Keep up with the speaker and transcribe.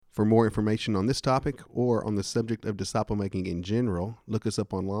For more information on this topic or on the subject of disciple making in general, look us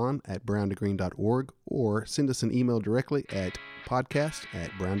up online at browntogreen.org or send us an email directly at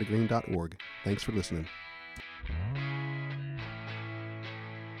podcast@browntogreen.org. Thanks for listening.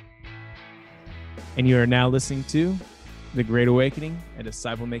 And you are now listening to The Great Awakening, a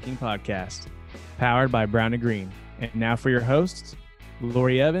disciple making podcast, powered by Brown to Green. And now for your hosts,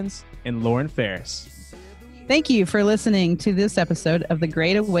 Lori Evans and Lauren Ferris. Thank you for listening to this episode of the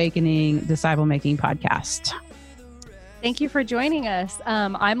Great Awakening Disciple Making Podcast. Thank you for joining us.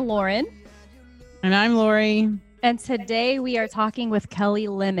 I'm Lauren. And I'm Lori. And today we are talking with Kellie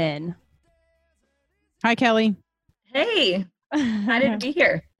Lemen. Hi, Kellie. Hey, excited to be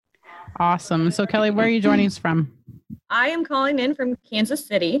here. Awesome. So, Kellie, where are you joining us from? I am calling in from Kansas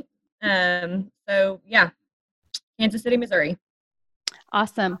City. Kansas City, Missouri.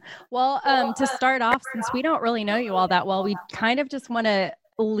 Awesome. Well, to start off, since we don't really know you all that well, we kind of just want to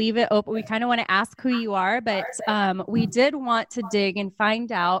leave it open. We kind of want to ask who you are, but we did want to dig and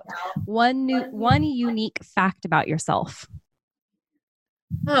find out one unique fact about yourself.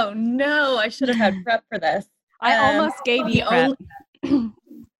 Oh no, I should have had prep for this. I almost gave you prep.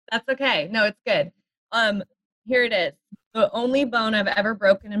 That's okay. No, it's good. Here it is. The only bone I've ever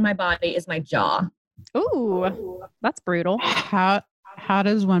broken in my body is my jaw. Ooh, that's brutal. How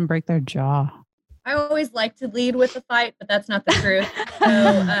does one break their jaw? I always like to lead with the fight, but that's not the truth. So,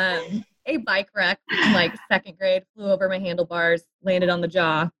 a bike wreck in like second grade, flew over my handlebars, landed on the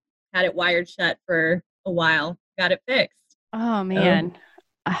jaw, had it wired shut for a while, got it fixed. Oh man.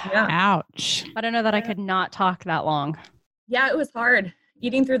 Yeah. Ouch. I don't know that I could not talk that long. Yeah, it was hard.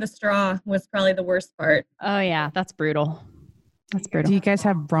 Eating through the straw was probably the worst part. Oh yeah, that's brutal. That's brutal. Do you guys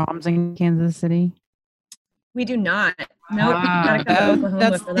have Brahms in Kansas City? We do not. No, you gotta come to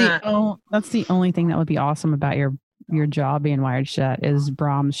Oklahoma for that. That's the only thing that would be awesome about your jaw being wired shut is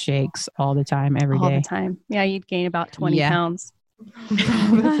Brahms shakes all the time, every day. All the time. Yeah, you'd gain about 20 pounds.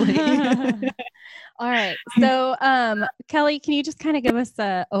 Probably. All right. So, Kellie, can you just kind of give us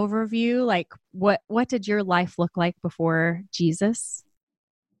an overview? Like, what did your life look like before Jesus?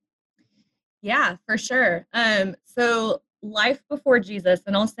 Yeah, for sure. So life before Jesus,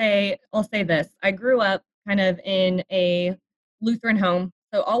 and I'll say this. I grew up kind of in a Lutheran home,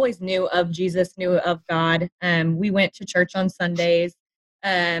 so always knew of Jesus, knew of God. We went to church on Sundays,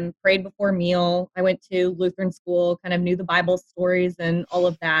 prayed before meal. I went to Lutheran school, kind of knew the Bible stories and all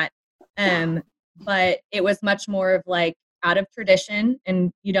of that. But it was much more of like out of tradition,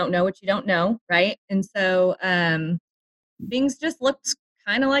 and you don't know what you don't know, right? And so things just looked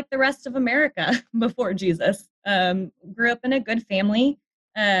kind of like the rest of America before Jesus. Grew up in a good family.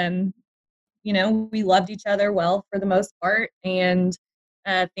 We loved each other well for the most part, and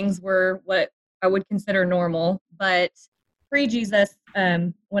things were what I would consider normal. But pre-Jesus,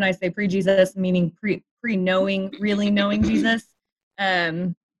 when I say pre-Jesus, meaning pre-knowing, really knowing Jesus, it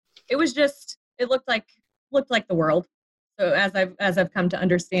looked like the world. So as I've come to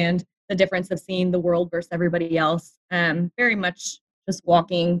understand the difference of seeing the world versus everybody else, very much just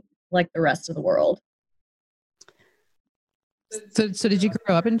walking like the rest of the world. So did you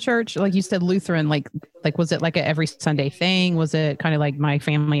grow up in church? Like you said, Lutheran, like was it like a every Sunday thing? Was it kind of like my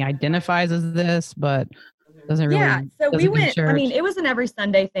family identifies as this, but doesn't really? Yeah. So we went, I mean, it was an every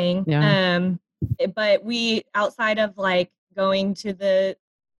Sunday thing. Yeah. But we, outside of like going to the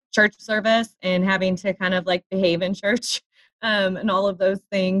church service and having to kind of like behave in church, and all of those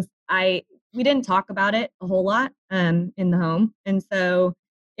things, we didn't talk about it a whole lot, in the home. And so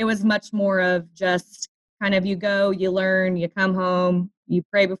it was much more of just kind of you go, you learn, you come home, you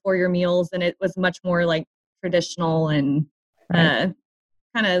pray before your meals, and it was much more like traditional and kind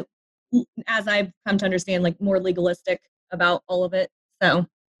of, as I've come to understand, like more legalistic about all of it. So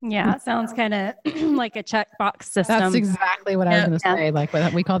yeah, it sounds kind of like a checkbox system. That's exactly what I was going to say. Like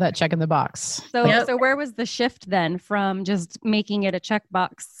we call that check in the box. So where was the shift then from just making it a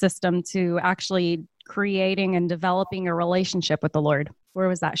checkbox system to actually creating and developing a relationship with the Lord? Where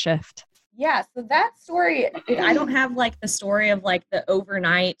was that shift? Yeah, so that story, I don't have like the story of like the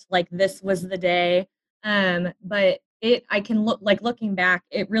overnight, like this was the day, but I can looking back,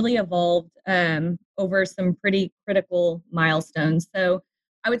 it really evolved over some pretty critical milestones. So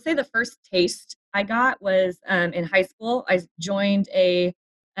I would say the first taste I got was in high school. I joined a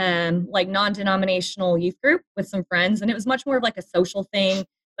like non-denominational youth group with some friends, and it was much more of like a social thing.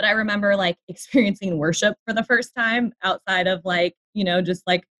 But I remember like experiencing worship for the first time outside of like, just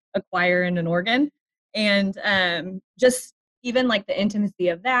like a choir and an organ, and just even like the intimacy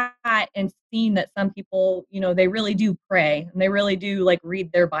of that, and seeing that some people, they really do pray and they really do like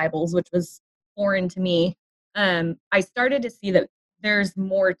read their Bibles, which was foreign to me. I started to see that there's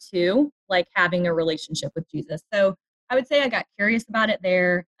more to like having a relationship with Jesus. So I would say I got curious about it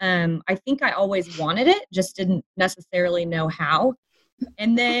there. I think I always wanted it, just didn't necessarily know how.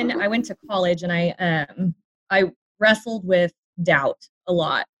 And then I went to college and I wrestled with doubt a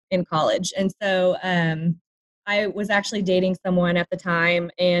lot in college. And so I was actually dating someone at the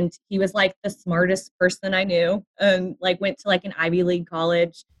time, and he was like the smartest person I knew, and like went to like an Ivy League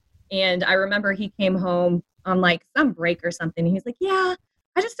college. And I remember he came home on like some break or something. He's like, "Yeah,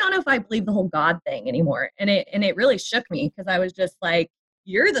 I just don't know if I believe the whole God thing anymore." And it really shook me because I was just like,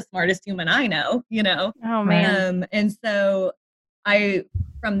 "You're the smartest human I know," you know? Oh man. And so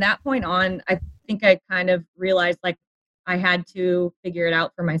from that point on, I think I kind of realized like I had to figure it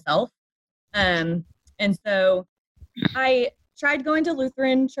out for myself. And so I tried going to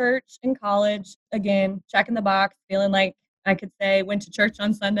Lutheran church in college, again, checking the box, feeling like I could say went to church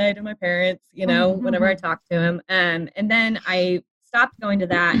on Sunday to my parents, you know, whenever I talked to them. And then I stopped going to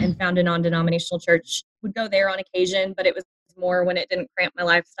that and found a non-denominational church, would go there on occasion, but it was more when it didn't cramp my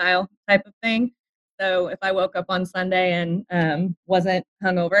lifestyle type of thing. So if I woke up on Sunday and wasn't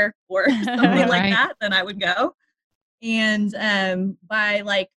hungover or something like that, then I would go. And by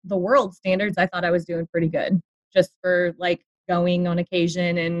like the world standards, I thought I was doing pretty good just for like going on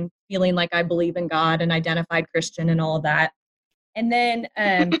occasion and feeling like I believe in God and identified Christian and all of that. And then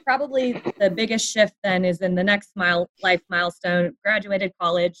probably the biggest shift then is in the next life milestone, graduated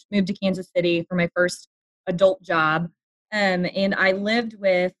college, moved to Kansas City for my first adult job. And I lived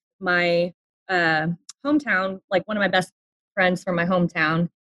with my hometown, like one of my best friends from my hometown,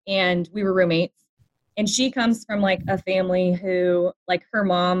 and we were roommates. And she comes from like a family who, like her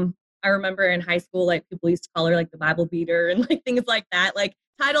mom, I remember in high school, like people used to call her like the Bible beater and like things like that, like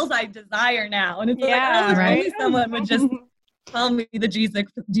titles I desire now. And it's like, I wish only someone would just call me the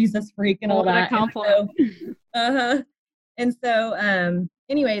Jesus freak and all that. And so,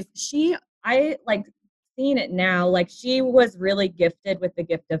 anyways, I like seeing it now, like she was really gifted with the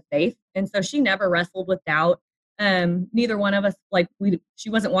gift of faith. And so she never wrestled with doubt. Neither one of us, like she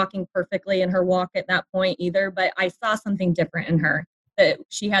wasn't walking perfectly in her walk at that point either, but I saw something different in her, that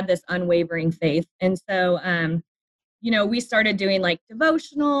she had this unwavering faith. And so, you know, we started doing like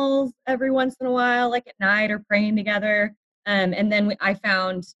devotionals every once in a while, like at night or praying together. And then I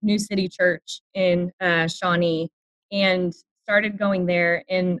found New City Church in Shawnee and started going there.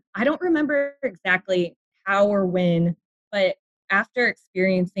 And I don't remember exactly how or when, but after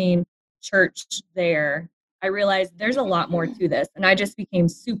experiencing church there, I realized there's a lot more to this. And I just became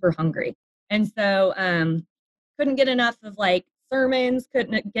super hungry. And so couldn't get enough of like sermons,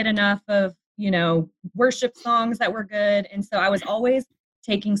 couldn't get enough of, you know, worship songs that were good. And so I was always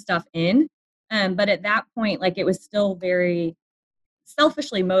taking stuff in. But at that point, like it was still very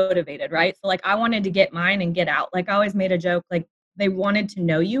selfishly motivated, right? So like I wanted to get mine and get out. Like I always made a joke, like they wanted to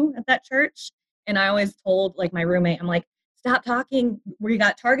know you at that church. And I always told like my roommate, I'm like, stop talking. We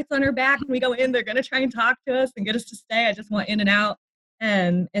got targets on our back. When we go in, they're going to try and talk to us and get us to stay. I just want in and out.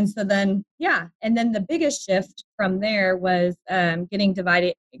 And so then, yeah. And then the biggest shift from there was getting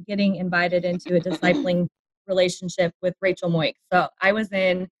invited into a discipling relationship with Rachel Moik. So I was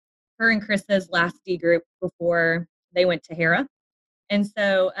in her and Chris's last D group before they went to Hera. And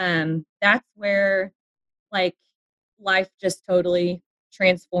so that's where like life just totally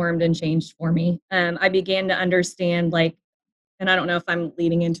transformed and changed for me. I began to understand like, and I don't know if I'm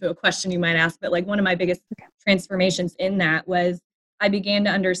leading into a question you might ask, but like one of my biggest transformations in that was I began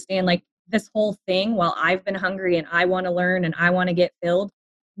to understand like this whole thing, while I've been hungry and I want to learn and I want to get filled,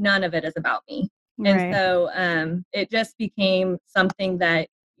 none of it is about me. And so it just became something that,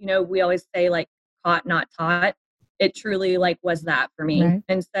 you know, we always say like caught, not taught. It truly like was that for me. Right.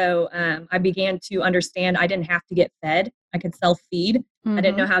 And so I began to understand I didn't have to get fed. I could self-feed. Mm-hmm. I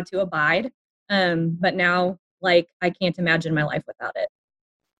didn't know how to abide. But now like I can't imagine my life without it.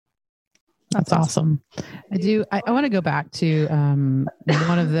 That's awesome. I want to go back to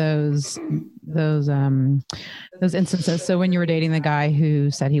one of those instances. So when you were dating the guy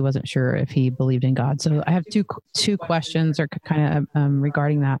who said he wasn't sure if he believed in God. So I have two questions or kind of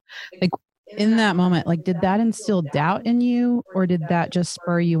regarding that. Like in that moment, like did that instill doubt in you, or did that just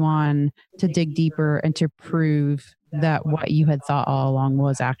spur you on to dig deeper and to prove that what you had thought all along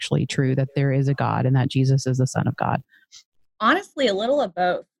was actually true, that there is a God and that Jesus is the Son of God? Honestly, a little of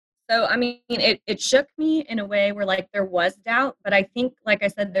both. So, I mean, it shook me in a way where like there was doubt, but I think, like I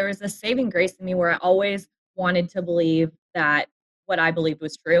said, there was a saving grace in me where I always wanted to believe that what I believed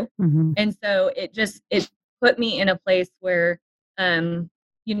was true. Mm-hmm. And so it put me in a place where,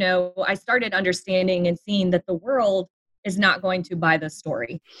 you know, I started understanding and seeing that the world is not going to buy the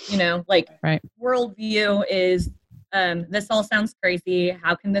story, you know, like right. Worldview is this all sounds crazy.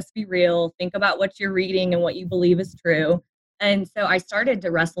 How can this be real? Think about what you're reading and what you believe is true. And so I started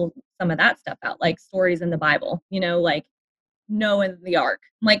to wrestle some of that stuff out, like stories in the Bible, like Noah and the ark.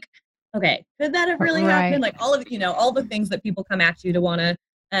 I'm like, okay, could that have really happened? Like all of, all the things that people come at you to want to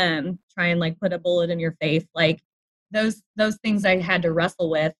try and like put a bullet in your face. Like those things I had to wrestle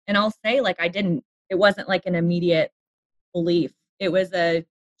with. And I'll say like, it wasn't like an immediate belief. It was a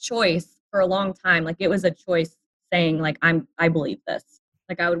choice for a long time. Like it was a choice saying like, I believe this.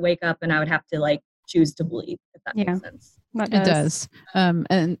 Like I would wake up and I would have to like choose to believe, if that makes sense. It does.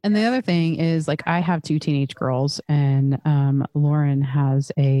 And the other thing is like I have 2 teenage girls, and Lauren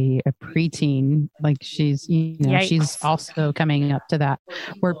has a preteen. Like she's she's also coming up to that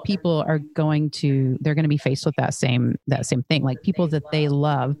where people are they're going to be faced with that same thing. Like people that they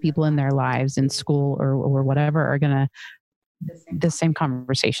love, people in their lives in school or whatever are gonna. The same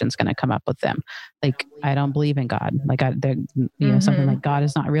conversation is going to come up with them. Like, I don't believe in God. Like, something like God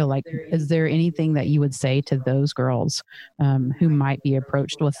is not real. Like, is there anything that you would say to those girls who might be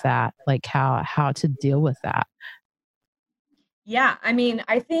approached with that? Like, how to deal with that? Yeah, I mean,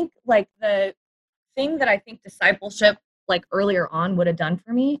 I think like the thing that I think discipleship, like earlier on, would have done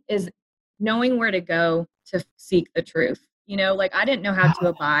for me is knowing where to go to seek the truth. Like I didn't know how to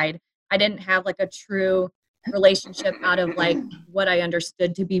abide. I didn't have like a true relationship out of like what I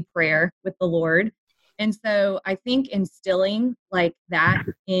understood to be prayer with the Lord. And so I think instilling like that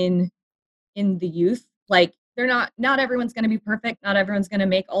in the youth, like not everyone's going to be perfect. Not everyone's going to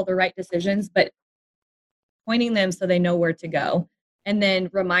make all the right decisions, but pointing them so they know where to go. And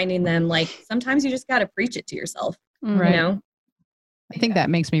then reminding them like, sometimes you just got to preach it to yourself, right. I think that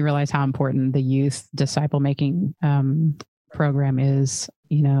makes me realize how important the youth disciple making program is.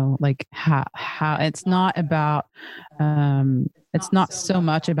 Like how it's not about it's not so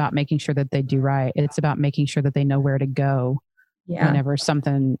much about making sure that they do right. It's about making sure that they know where to go whenever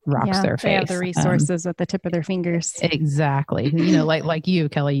something rocks their face. They have the resources at the tip of their fingers. Exactly. Like you,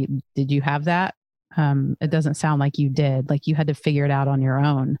 Kelly, did you have that? It doesn't sound like you did. Like you had to figure it out on your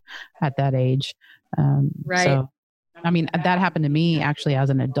own at that age. Right. So, I mean, that happened to me actually as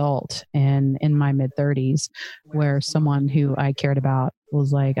an adult and in my mid 30s, where someone who I cared about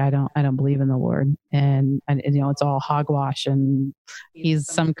was like, I don't believe in the Lord. And it's all hogwash and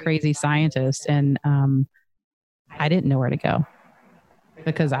he's some crazy scientist. And, I didn't know where to go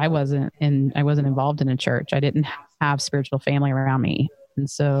because I wasn't involved in a church. I didn't have spiritual family around me. And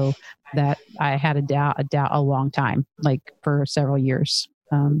so that I had a doubt a long time, like for several years.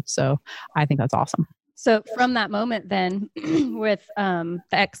 So I think that's awesome. So from that moment then with the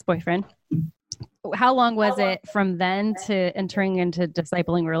ex-boyfriend, how long was it from then to entering into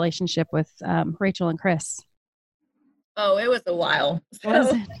discipling relationship with Rachel and Chris? Oh, it was a while.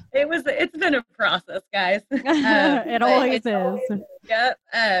 So it's been a process, guys. It always is. Yep.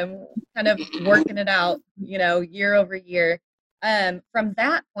 Kind of working it out, year over year. From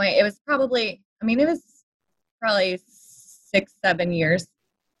that point, it was probably 6-7 years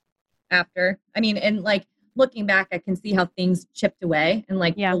after. And like looking back, I can see how things chipped away and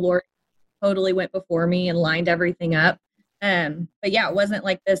like the Lord totally went before me and lined everything up. But yeah, it wasn't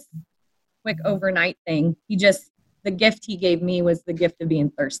like this quick overnight thing. The gift he gave me was the gift of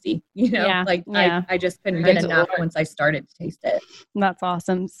being thirsty, I just couldn't get enough once I started to taste it. That's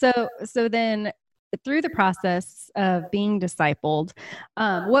awesome. So then through the process of being discipled,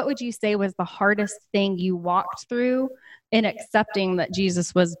 what would you say was the hardest thing you walked through in accepting that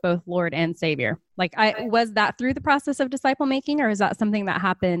Jesus was both Lord and Savior? Like was that through the process of disciple making, or is that something that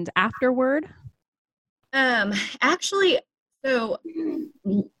happened afterward? Actually, so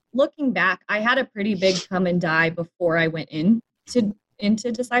looking back, I had a pretty big come and die before I went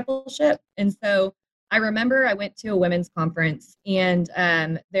into discipleship. And so I remember I went to a women's conference and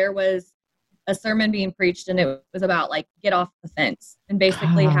there was a sermon being preached and it was about like, get off the fence and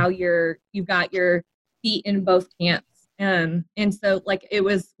basically how you've got your feet in both camps. And so like, it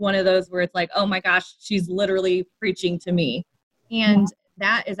was one of those where it's like, oh my gosh, she's literally preaching to me. And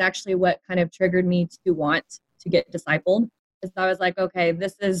that is actually what kind of triggered me to want to get discipled. So I was like, okay,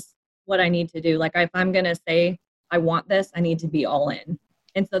 this is what I need to do. Like, if I'm going to say I want this, I need to be all in.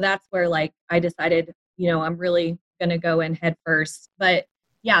 And so that's where like, I decided, I'm really going to go in head first. But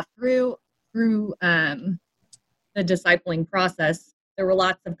yeah, through the discipling process, there were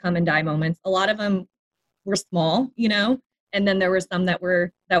lots of come and die moments. A lot of them were small, and then there were some that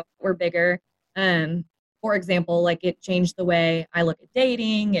were bigger. For example, like it changed the way I look at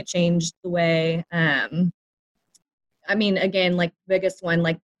dating. It changed the way, again, like biggest one,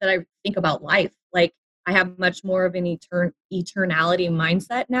 like that I think about life. Like I have much more of an eternality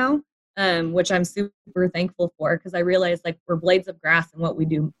mindset now. which I'm super thankful for, because I realized like we're blades of grass and what we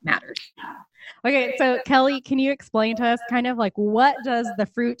do matters. Okay, so Kellie, can you explain to us kind of like what does the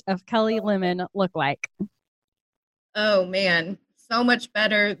fruit of Kellie Lemen look like? Oh man, so much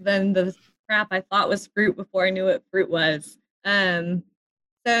better than the crap I thought was fruit before I knew what fruit was.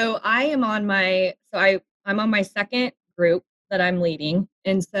 So I'm on my second group that I'm leading.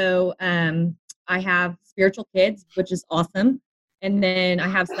 And so I have spiritual kids, which is awesome. And then I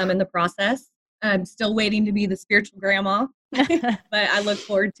have some in the process. I'm still waiting to be the spiritual grandma, but I look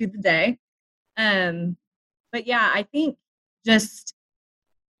forward to the day. But yeah, I think just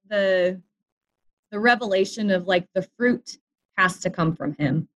the revelation of like the fruit has to come from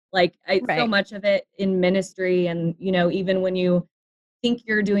him. Like so much of it in ministry, and even when you think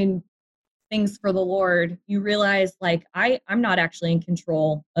you're doing things for the Lord, you realize like I'm not actually in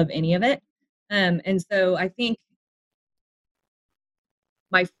control of any of it. And so I think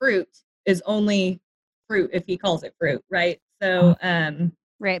my fruit is only fruit if he calls it fruit, right? So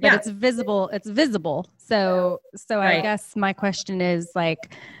right, but it's visible. So Right. I guess my question is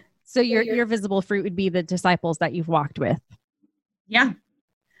like, so your visible fruit would be the disciples that you've walked with. Yeah.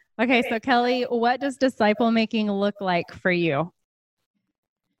 Okay, so Kellie, what does disciple making look like for you?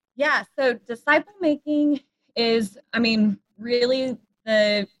 Yeah, so disciple making is, really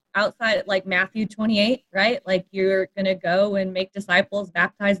the outside, like Matthew 28, right? Like you're going to go and make disciples,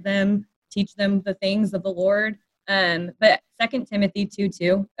 baptize them, teach them the things of the Lord. But 2 Timothy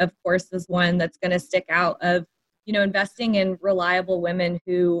 2:2, of course, is one that's going to stick out of, investing in reliable women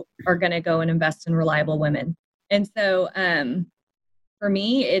who are going to go and invest in reliable women. And so for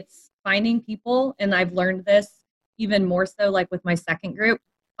me, it's finding people, and I've learned this even more so like with my second group,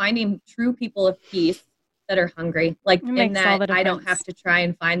 finding true people of peace that are hungry, like in that I don't have to try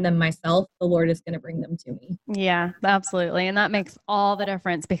and find them myself. The Lord is going to bring them to me. Yeah, absolutely. And that makes all the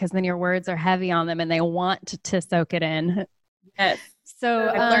difference, because then your words are heavy on them and they want to soak it in. Yes. So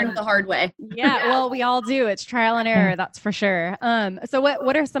I learned the hard way. Yeah, well, we all do. It's trial and error, that's for sure. So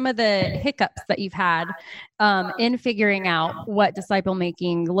what are some of the hiccups that you've had in figuring out what disciple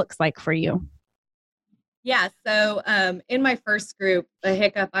making looks like for you? Yeah. So in my first group, a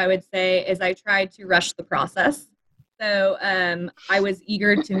hiccup I would say is I tried to rush the process. So I was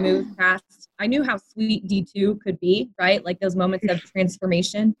eager to move past. I knew how sweet D2 could be, right? Like those moments of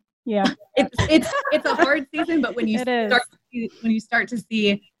transformation. Yeah. It's a hard season, but when you start to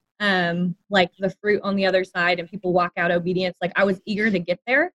see like the fruit on the other side and people walk out obedience, like I was eager to get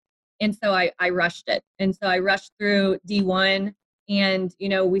there. And so I rushed it. And so I rushed through D1. And,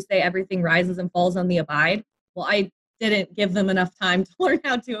 we say everything rises and falls on the abide. Well, I didn't give them enough time to learn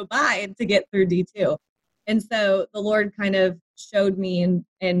how to abide to get through D2. And so the Lord kind of showed me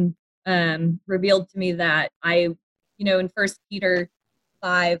and revealed to me that in 1 Peter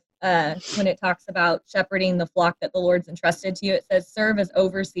 5, when it talks about shepherding the flock that the Lord's entrusted to you, it says, serve as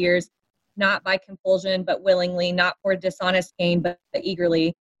overseers, not by compulsion, but willingly, not for dishonest gain, but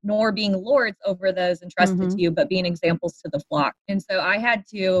eagerly, nor being lords over those entrusted to you, but being examples to the flock. And so I had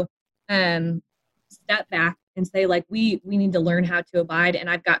to step back and say, like, we need to learn how to abide. And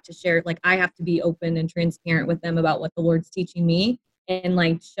I've got to share, like, I have to be open and transparent with them about what the Lord's teaching me and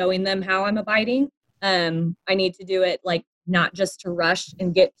like showing them how I'm abiding. I need to do it like not just to rush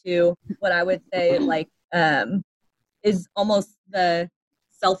and get to what I would say like is almost the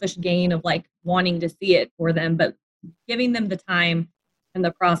selfish gain of like wanting to see it for them, but giving them the time and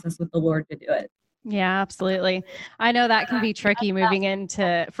the process with the Lord to do it. Yeah, absolutely. I know that can be tricky moving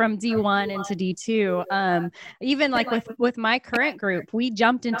from D1 into D2. Even like with my current group, we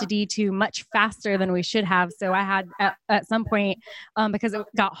jumped into D2 much faster than we should have. So I had at some point, because it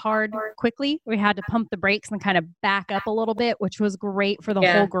got hard quickly, we had to pump the brakes and kind of back up a little bit, which was great for the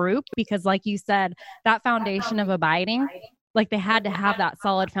whole group, because like you said, that foundation of abiding, like they had to have that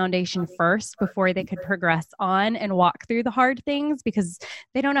solid foundation first before they could progress on and walk through the hard things, because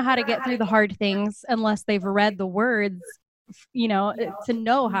they don't know how to get through the hard things unless they've read the words, to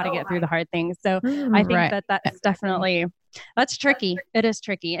know how to get through the hard things. So I think that's definitely, that's tricky. It is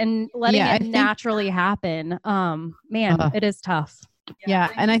tricky. And letting it naturally happen, it is tough. Yeah.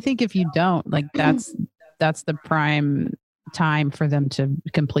 And I think if you don't, like that's the prime time for them to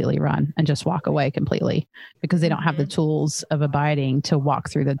completely run and just walk away completely, because they don't have the tools of abiding to walk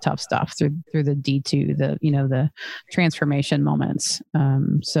through the tough stuff, through the D2, the transformation moments.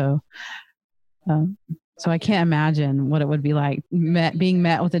 So I can't imagine what it would be like being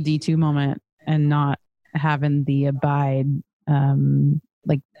met with a D2 moment and not having the abide,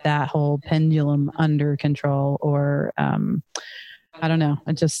 like that whole pendulum under control, or I don't know.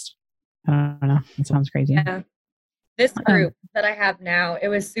 I don't know. It sounds crazy. Yeah. This group that I have now, it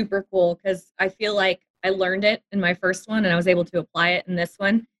was super cool because I feel like I learned it in my first one and I was able to apply it in this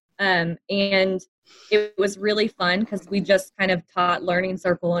one. And it was really fun because we just kind of taught Learning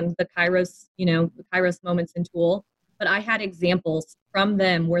Circle and the Kairos, the Kairos moments and tool. But I had examples from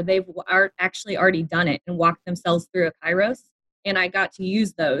them where they've actually already done it and walked themselves through a Kairos. And I got to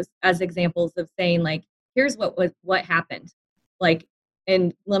use those as examples of saying, like, here's what happened. Like,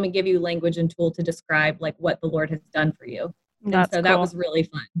 and let me give you language and tool to describe like what the Lord has done for you. And so that was really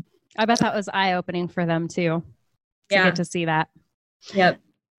fun. I bet that was eye-opening for them too, to get to see that. Yep.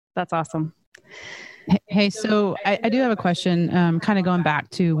 That's awesome. Hey, so I do have a question, kind of going back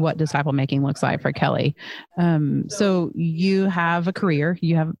to what disciple making looks like for Kellie. So you have a career,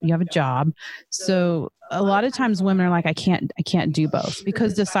 you have a job. So a lot of times women are like, I can't do both,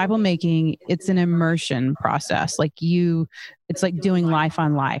 because disciple making, it's an immersion process. Like it's like doing life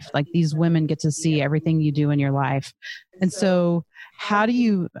on life. Like these women get to see everything you do in your life. And so how do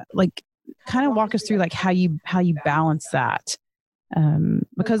you kind of walk us through like how you balance that?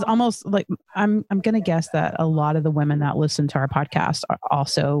 Because almost like I'm going to guess that a lot of the women that listen to our podcast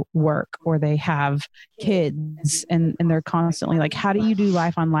also work, or they have kids, and they're constantly like, how do you do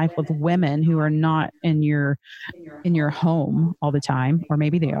life on life with women who are not in your home all the time? Or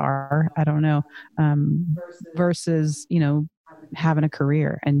maybe they are, I don't know, versus, having a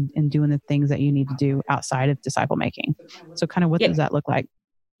career and doing the things that you need to do outside of disciple making. So kind of what does that look like?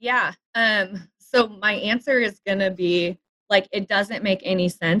 Yeah. So my answer is going to be, like, it doesn't make any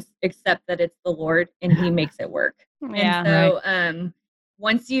sense except that it's the Lord and he makes it work. Yeah. And so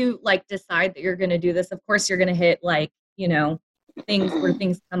once you like decide that you're going to do this, of course you're going to hit like, things where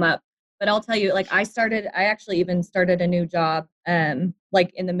things come up. But I'll tell you, like I actually even started a new job,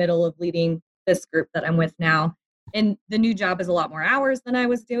 like in the middle of leading this group that I'm with now. And the new job is a lot more hours than I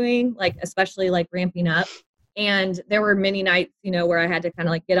was doing, like, especially like ramping up. And there were many nights, where I had to kind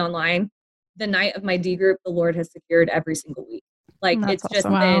of like get online. The night of my D group, the Lord has secured every single week. Like it's just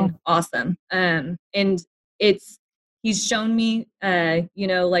been awesome. And he's shown me,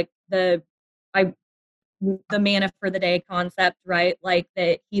 like the manna for the day concept, right? Like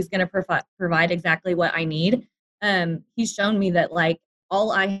that he's going to provide exactly what I need. He's shown me that like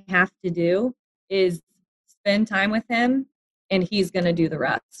all I have to do is spend time with him and he's going to do the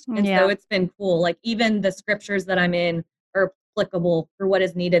rest. And so it's been cool. Like even the scriptures that I'm in are applicable for what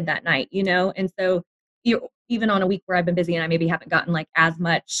is needed that night, and so even on a week where I've been busy and I maybe haven't gotten like as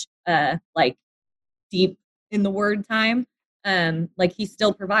much like deep in the word time, like he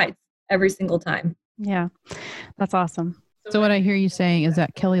still provides every single time. Yeah, that's awesome. So what I hear you saying is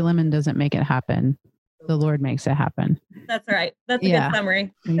that Kellie Lemen doesn't make it happen, the Lord makes it happen. That's right. That's a good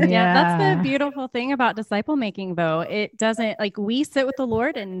summary. Yeah, that's the beautiful thing about disciple making, though. It doesn't, like, we sit with the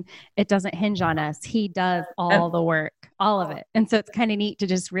Lord and it doesn't hinge on us. He does all the work, all of it. And so it's kind of neat to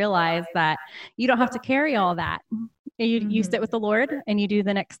just realize that you don't have to carry all that. You sit with the Lord and you do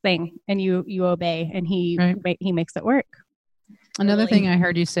the next thing and you obey, and he makes it work. Another thing I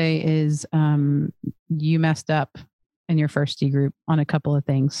heard you say is you messed up in your first D group on a couple of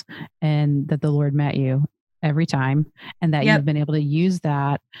things, and that the Lord met you every time, and that you've been able to use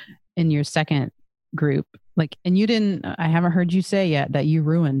that in your second group. Like, and I haven't heard you say yet that you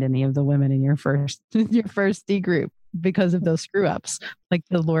ruined any of the women in your first D group because of those screw ups. Like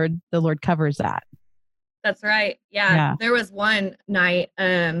the Lord covers that. That's right. Yeah. There was one night,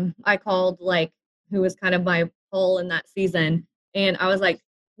 I called like, who was kind of my pole in that season. And I was like,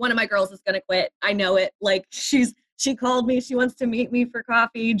 one of my girls is going to quit. I know it. Like she called me. She wants to meet me for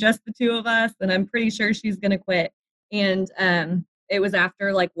coffee, just the two of us. And I'm pretty sure she's going to quit. And it was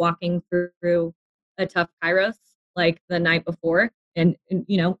after like walking through a tough Kairos, like the night before, and in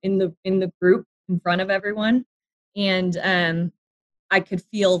the group in front of everyone. And I could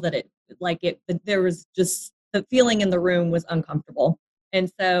feel that there was just the feeling in the room was uncomfortable.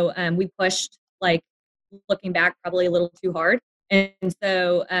 And so we pushed, like looking back, probably a little too hard. And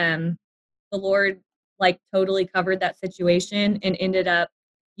so the Lord like totally covered that situation and ended up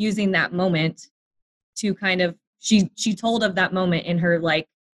using that moment to kind of, she told of that moment in her like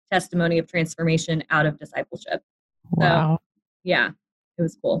testimony of transformation out of discipleship. Wow. So, yeah, it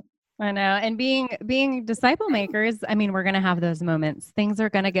was cool. I know. And being disciple makers, I mean, we're going to have those moments. Things are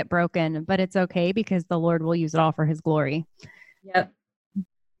going to get broken, but it's okay because the Lord will use it all for his glory. Yep.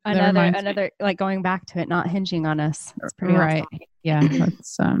 Another like going back to it, not hinging on us. It's pretty right. awesome. Yeah.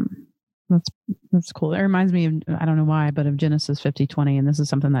 That's cool. It reminds me of, I don't know why, but of Genesis 50:20. And this is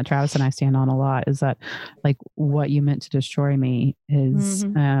something that Travis and I stand on a lot, is that like what you meant to destroy me is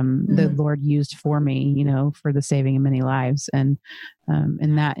the Lord used for me, for the saving of many lives. And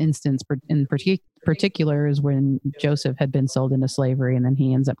in that instance, in particular is when Joseph had been sold into slavery, and then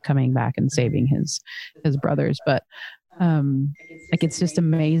he ends up coming back and saving his brothers. But like, it's just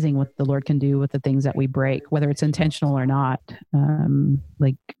amazing what the Lord can do with the things that we break, whether it's intentional or not.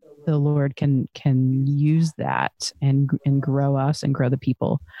 Like, the Lord can use that and grow us and grow the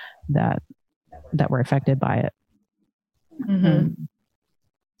people that were affected by it. Mm-hmm.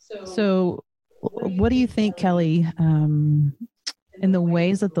 So what do you think, Kellie, in the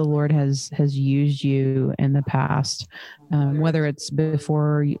ways that the Lord has used you in the past, whether it's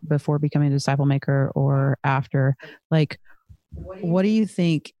before becoming a disciple maker or after, like, what do you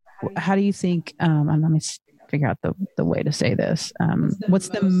think, how do you think, and let me figure out the way to say this. What's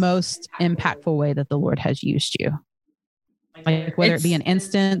the most impactful way that the Lord has used you? Like, whether it be an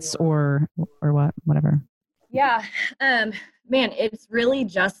instance or whatever. Yeah. Man, it's really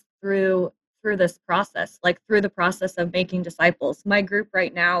just through this process, like through the process of making disciples. My group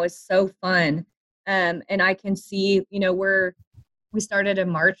right now is so fun. And I can see, we started in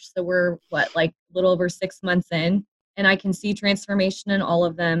March, so we're like a little over 6 months in, and I can see transformation in all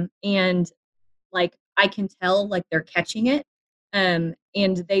of them. And like, I can tell like they're catching it, and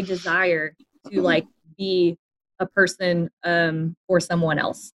they desire to like be a person for someone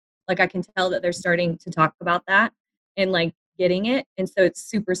else. Like, I can tell that they're starting to talk about that and like getting it. And so it's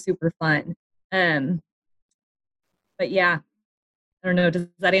super, super fun. But yeah, I don't know. Does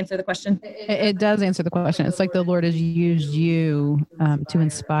that answer the question? It does answer the question. It's like the Lord has used you to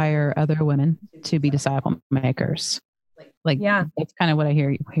inspire other women to be disciple makers. Like, yeah, that's kind of what I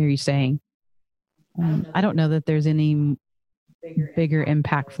hear you saying. I don't know that there's any bigger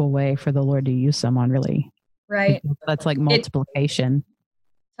impactful way for the Lord to use someone, really. Right. That's like multiplication.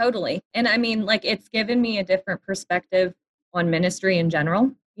 Totally. And I mean, like, it's given me a different perspective on ministry in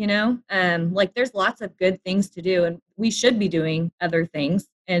general, like, there's lots of good things to do, and we should be doing other things,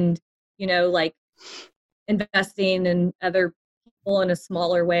 and, like investing in other people in a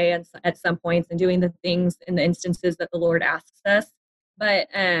smaller way at some points, and doing the things in the instances that the Lord asks us. But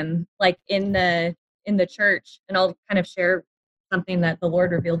like in the church, and I'll kind of share something that the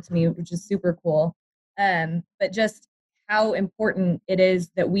Lord revealed to me, which is super cool. But just how important it is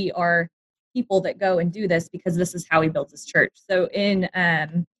that we are people that go and do this, because this is how he builds his church. So in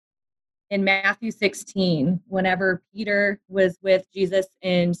Matthew 16, whenever Peter was with Jesus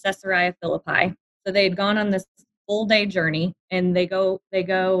in Caesarea Philippi, so they had gone on this full day journey, and they go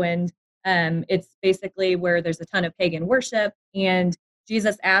and it's basically where there's a ton of pagan worship, and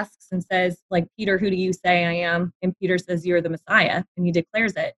Jesus asks and says, like, Peter, who do you say I am? And Peter says, you're the Messiah, and he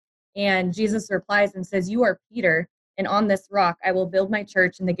declares it. And Jesus replies and says, you are Peter, and on this rock I will build my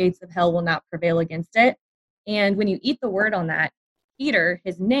church, and the gates of hell will not prevail against it. And when you eat the word on that, Peter,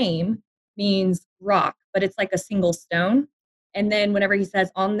 his name means rock, but it's like a single stone. And then whenever he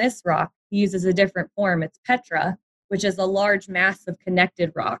says on this rock, he uses a different form. It's Petra, which is a large mass of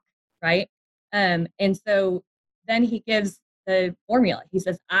connected rock, right? And so then he gives the formula. He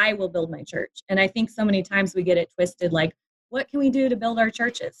says, I will build my church. And I think so many times we get it twisted, like, what can we do to build our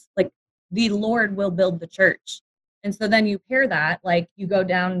churches? Like, the Lord will build the church. And so then you pair that, like, you go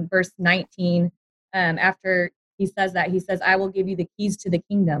down verse 19, after he says that, he says, I will give you the keys to the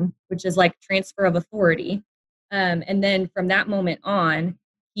kingdom, which is like transfer of authority. And then from that moment on,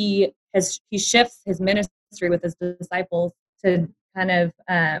 he shifts his ministry with his disciples to kind of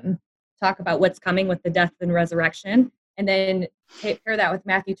talk about what's coming with the death and resurrection. And then pair that with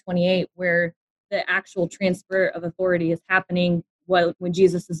Matthew 28, where the actual transfer of authority is happening when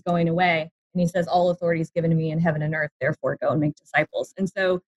Jesus is going away. And he says, all authority is given to me in heaven and earth, therefore go and make disciples. And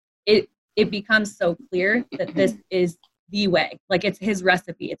so it becomes so clear that this is the way. Like, it's his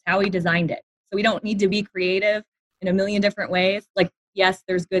recipe. It's how he designed it. So we don't need to be creative in a million different ways. Like, yes,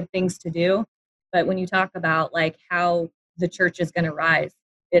 there's good things to do. But when you talk about like how the church is going to rise,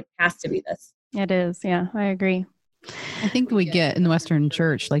 it has to be this. It is. Yeah, I agree. I think we get in the Western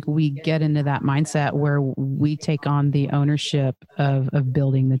church, like, we get into that mindset where we take on the ownership of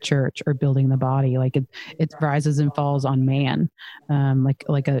building the church or building the body. Like, it rises and falls on man.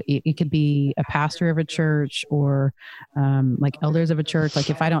 It could be a pastor of a church or like elders of a church. Like,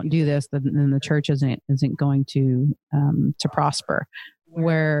 if I don't do this, then the church isn't going to prosper.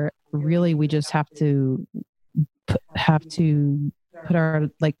 Where really we just have to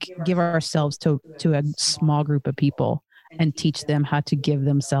give ourselves to a small group of people and teach them how to give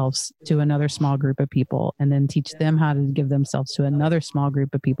themselves to another small group of people, and then teach them how to give themselves to another small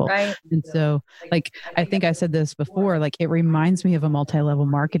group of people. Right. And so, like, I think I said this before, like, it reminds me of a multi-level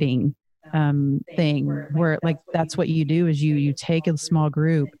marketing thing where like that's what you do is you take a small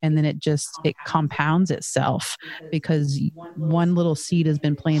group and then it compounds itself because one little seed has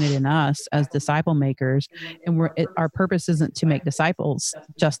been planted in us as disciple makers, and our purpose isn't to make disciples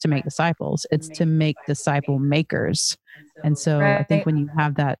just to make disciples, it's to make disciple makers. And so I think when you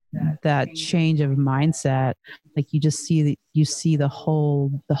have that change of mindset, like you just see the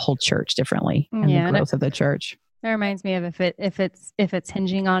whole church differently, and the growth of the church. That reminds me of if it's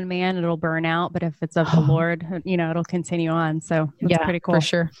hinging on man, it'll burn out. But if it's of the Lord, it'll continue on. So that's pretty cool for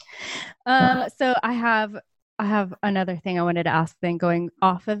sure. So I have another thing I wanted to ask. Then going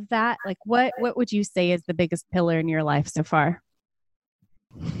off of that, like what would you say is the biggest pillar in your life so far?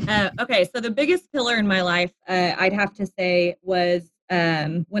 Okay, so the biggest pillar in my life, I'd have to say, was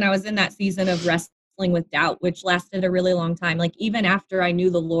when I was in that season of wrestling with doubt, which lasted a really long time. Like even after I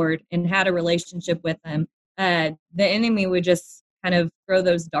knew the Lord and had a relationship with Him, the enemy would just kind of throw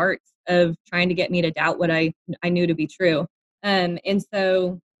those darts of trying to get me to doubt what I knew to be true. And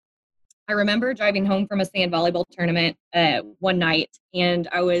so I remember driving home from a sand volleyball tournament one night, and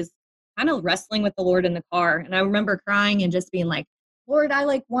I was kind of wrestling with the Lord in the car. And I remember crying and just being like, Lord, I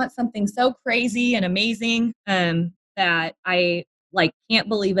like want something so crazy and amazing that I like can't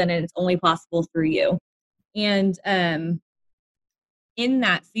believe it, and it's only possible through you. And in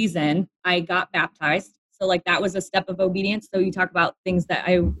that season, I got baptized. So like that was a step of obedience. So you talk about things that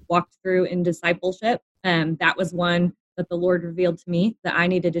I walked through in discipleship. That was one that the Lord revealed to me that I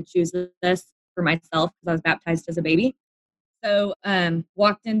needed to choose this for myself because I was baptized as a baby. So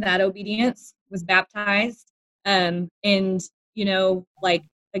walked in that obedience, was baptized. And, like,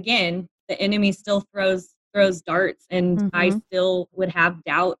 again, the enemy still throws darts, and I still would have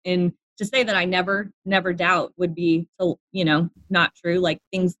doubt. And to say that I never doubt would be, not true. Like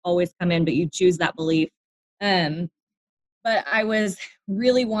things always come in, but you choose that belief. But I was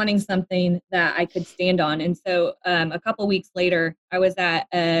really wanting something that I could stand on. And so a couple weeks later, I was at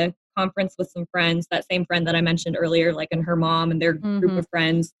a conference with some friends, that same friend that I mentioned earlier, like, and her mom and their group of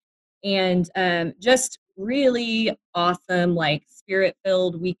friends. And just really awesome, like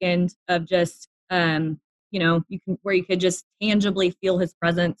spirit-filled weekend of just, where you could just tangibly feel His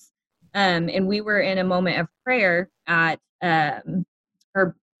presence. And we were in a moment of prayer at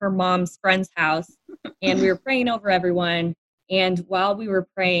her mom's friend's house, and we were praying over everyone. And while we were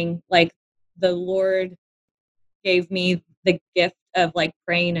praying, like the Lord gave me the gift of like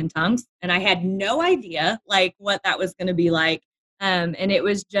praying in tongues, and I had no idea like what that was going to be like. And it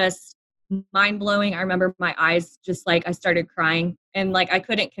was just mind blowing. I remember my eyes just like I started crying, and like I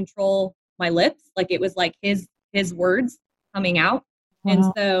couldn't control my lips. Like it was like His words coming out. Wow. And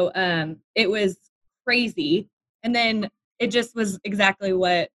so it was crazy. And then it just was exactly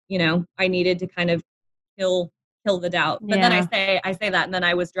what, I needed to kind of kill the doubt. But then I say that, and then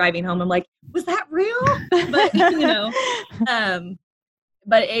I was driving home. I'm like, was that real? But,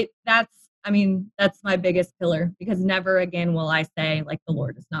 but that's my biggest pillar, because never again will I say like the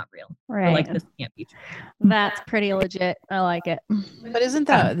Lord is not real. Right. Or, like this can't be true. That's pretty legit. I like it. But isn't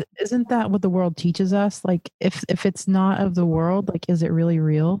that what the world teaches us? Like if it's not of the world, like, is it really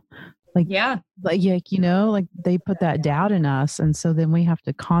real? Like, yeah, like they put that doubt in us. And so then we have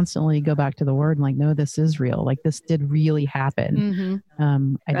to constantly go back to the Word and like, no, this is real. Like this did really happen.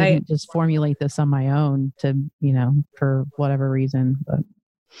 I didn't just formulate this on my own to, for whatever reason, but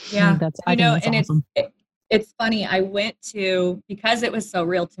yeah, I think that's awesome. It's funny. I went to, because it was so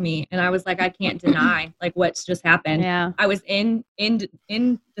real to me, and I was like, I can't deny like what's just happened. Yeah. I was in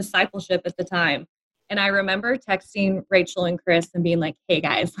discipleship at the time. And I remember texting Rachel and Chris and being like, hey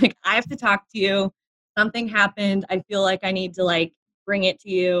guys, like I have to talk to you. Something happened. I feel like I need to like bring it to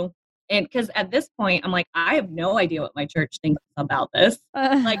you. And because at this point, I'm like, I have no idea what my church thinks about this.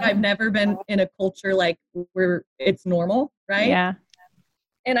 Like I've never been in a culture like where it's normal, right? Yeah.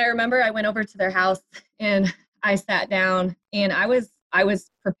 And I remember I went over to their house and I sat down, and I was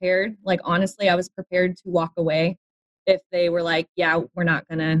prepared. Like honestly, I was prepared to walk away if they were like, yeah, we're not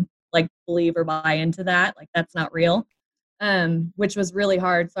gonna like believe or buy into that. Like that's not real. Which was really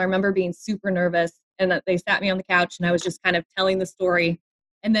hard. So I remember being super nervous, and that they sat me on the couch, and I was just kind of telling the story.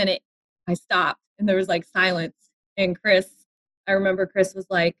 And then I stopped, and there was like silence. And I remember Chris was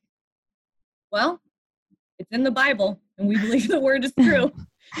like, well, it's in the Bible, and we believe the Word is true.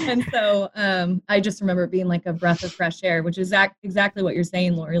 And so I just remember it being like a breath of fresh air, which is exactly what you're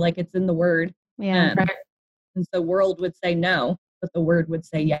saying, Lori. Like it's in the Word. Yeah. And so world would say no. but the word would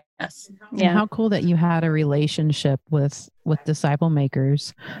say yes. And how cool that you had a relationship with disciple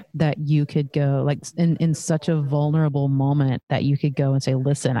makers, that you could go like in such a vulnerable moment that you could go and say,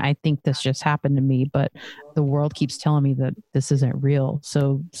 listen, I think this just happened to me, but the world keeps telling me that this isn't real.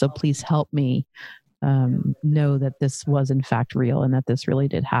 So please help me know that this was in fact real and that this really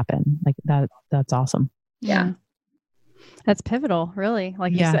did happen. Like that's awesome. Yeah. That's pivotal, really.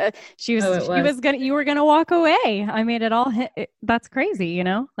 Like Yeah. you said, you were gonna walk away. I mean, it all hit. That's crazy, you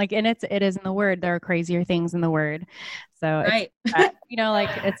know. Like, and it is in the word. There are crazier things in the word. So, right. you know,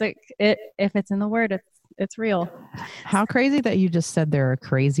 like if it's in the word, it's real. How crazy that you just said there are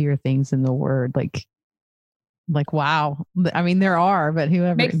crazier things in the word. Like wow. I mean, there are, but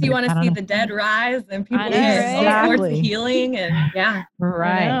whoever makes you want to see the dead rise and people get all sorts of healing and yeah.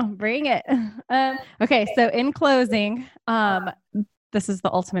 Right. Bring it. Okay. So in closing, this is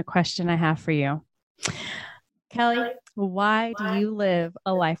the ultimate question I have for you. Kellie, why do you live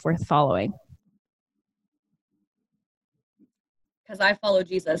a life worth following? Because I follow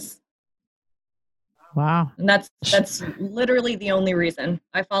Jesus. Wow. And that's literally the only reason.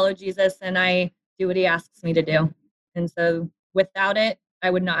 I follow Jesus and I do what he asks me to do. And so without it, I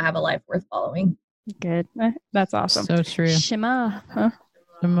would not have a life worth following. Good. That's awesome. So true. Shema. Huh?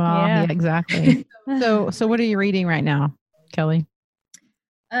 Shema. Yeah, exactly. So what are you reading right now, Kellie?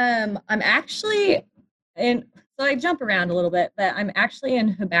 I'm actually so I jump around a little bit, but I'm actually in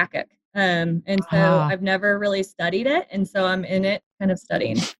Habakkuk. And so I've never really studied it. And so I'm in it kind of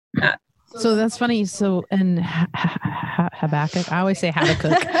studying that. So that's funny. So in Habakkuk, I always say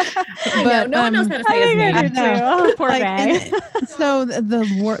Habakkuk, but no one knows how to say his name. Oh, poor guy. So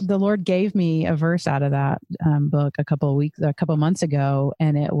the Lord gave me a verse out of that book a couple months ago,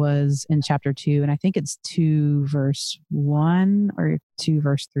 and it was in chapter 2, and I think it's 2 verse 1 or 2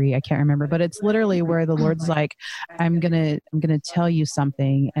 verse 3. I can't remember, but it's literally where the Lord's like, I'm gonna tell you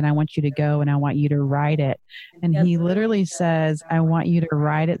something, and I want you to go, and I want you to write it. And he literally says, I want you to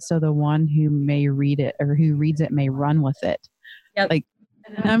write it so the one who may read it or who reads it may run with it. Yep. Like,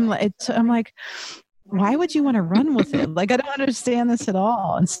 and I'm like, why would you want to run with it? Like, I don't understand this at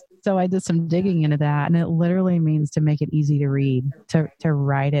all. And so I did some digging into that, and it literally means to make it easy to read, to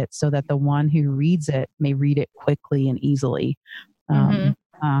write it so that the one who reads it may read it quickly and easily. I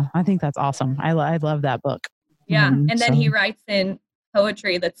think that's awesome. I love that book. Yeah. And then he writes in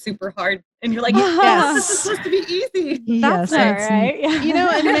poetry that's super hard. And you're like, yes, this is supposed to be easy. That's all right. You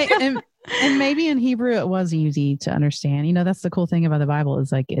know, and maybe in Hebrew it was easy to understand. You know, that's the cool thing about the Bible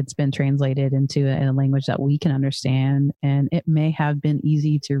is like it's been translated into a language that we can understand, and it may have been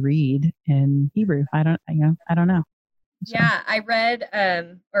easy to read in Hebrew. I don't know. So. Yeah, I read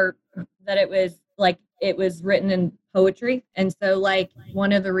or that it was written in poetry, and so like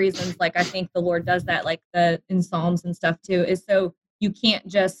one of the reasons like I think the Lord does that like in Psalms and stuff too is so you can't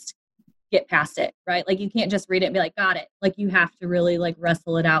just get past it, right? Like you can't just read it and be like, got it. Like you have to really like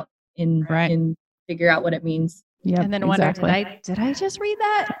wrestle it out and figure out what it means. Yeah. And then wonder, did I just read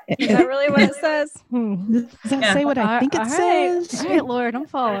that? Is that really what it says? Does that say what I think it says? All right, Lord, I'm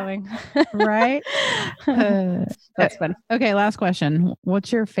following. Right? That's fun. Okay, last question.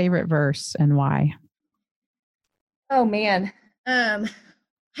 What's your favorite verse and why? Oh man. I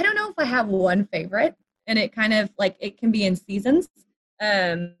don't know if I have one favorite, and it kind of like it can be in seasons.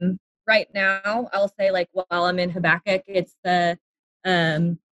 Right now I'll say like while I'm in Habakkuk, it's the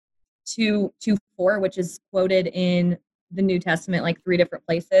 2:4, which is quoted in the New Testament like 3 different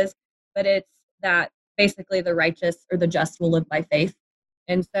places, but it's that basically the righteous or the just will live by faith.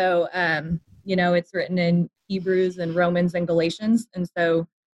 And so you know, it's written in Hebrews and Romans and Galatians, and so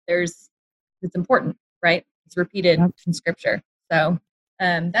it's important, right? It's repeated in scripture. So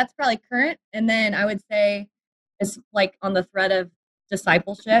that's probably current. And then I would say it's like on the thread of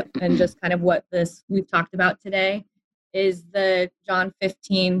discipleship and just kind of what we've talked about today is the John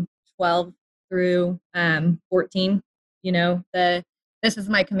 15:12 through 14. You know, this is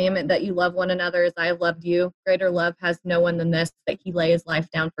my commandment that you love one another as I have loved you. Greater love has no one than this, that he lay his life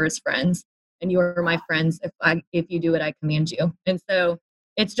down for his friends. And you are my friends if you do what I command you. And so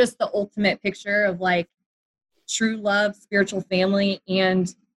it's just the ultimate picture of like true love, spiritual family,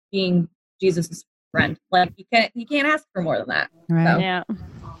 and being Jesus' friend. Like you can't ask for more than that. Right. So. Yeah.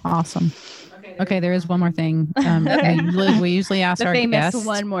 Awesome. Okay, there is one more thing. We usually ask our guests.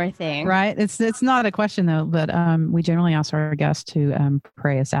 One more thing, right? It's not a question though, but we generally ask our guests to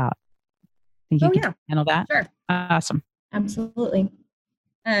pray us out. Think you can handle that? Sure. Awesome. Absolutely.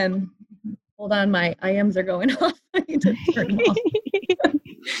 Hold on, my IMs are going off. I need to turn them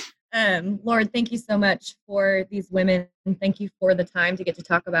off. Lord, thank you so much for these women. Thank you for the time to get to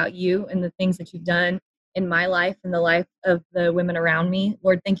talk about you and the things that you've done. in my life and the life of the women around me.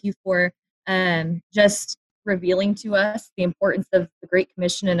 Lord, thank you for just revealing to us the importance of the Great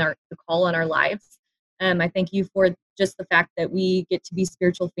Commission and the call on our lives. I thank you for just the fact that we get to be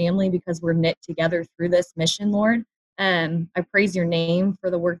spiritual family because we're knit together through this mission, Lord. I praise your name for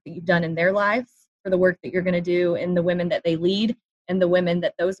the work that you've done in their lives, for the work that you're going to do in the women that they lead and the women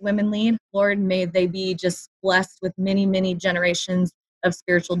that those women lead. Lord, may they be just blessed with many, many generations of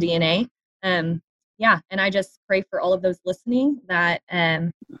spiritual DNA. And I just pray for all of those listening that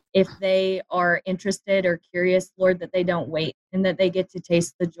if they are interested or curious, Lord, that they don't wait and that they get to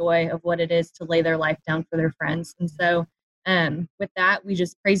taste the joy of what it is to lay their life down for their friends. And so with that, we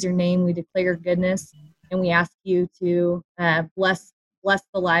just praise your name. We declare your goodness, and we ask you to bless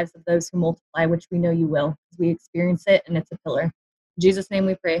the lives of those who multiply, which we know you will, because we experience it and it's a pillar. In Jesus' name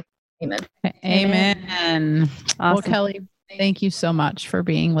we pray. Amen. Amen. Awesome. Well, Kellie, thank you so much for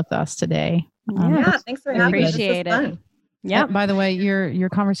being with us today. Yeah, thanks for having me. Appreciate it. Yeah. By the way, your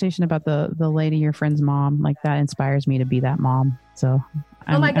conversation about the lady, your friend's mom, like that inspires me to be that mom. So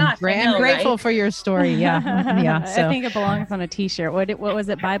I'm grateful for your story. Yeah. Yeah. So. I think it belongs on a t-shirt. What was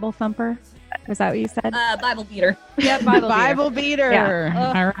it? Bible thumper? Was that what you said? Bible beater. Yeah, Bible beater.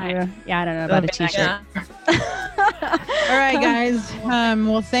 Yeah. All right. Yeah, I don't know about a t-shirt. Yeah. All right, guys.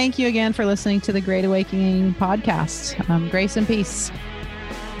 Well, thank you again for listening to the Great Awakening podcast. Grace and peace.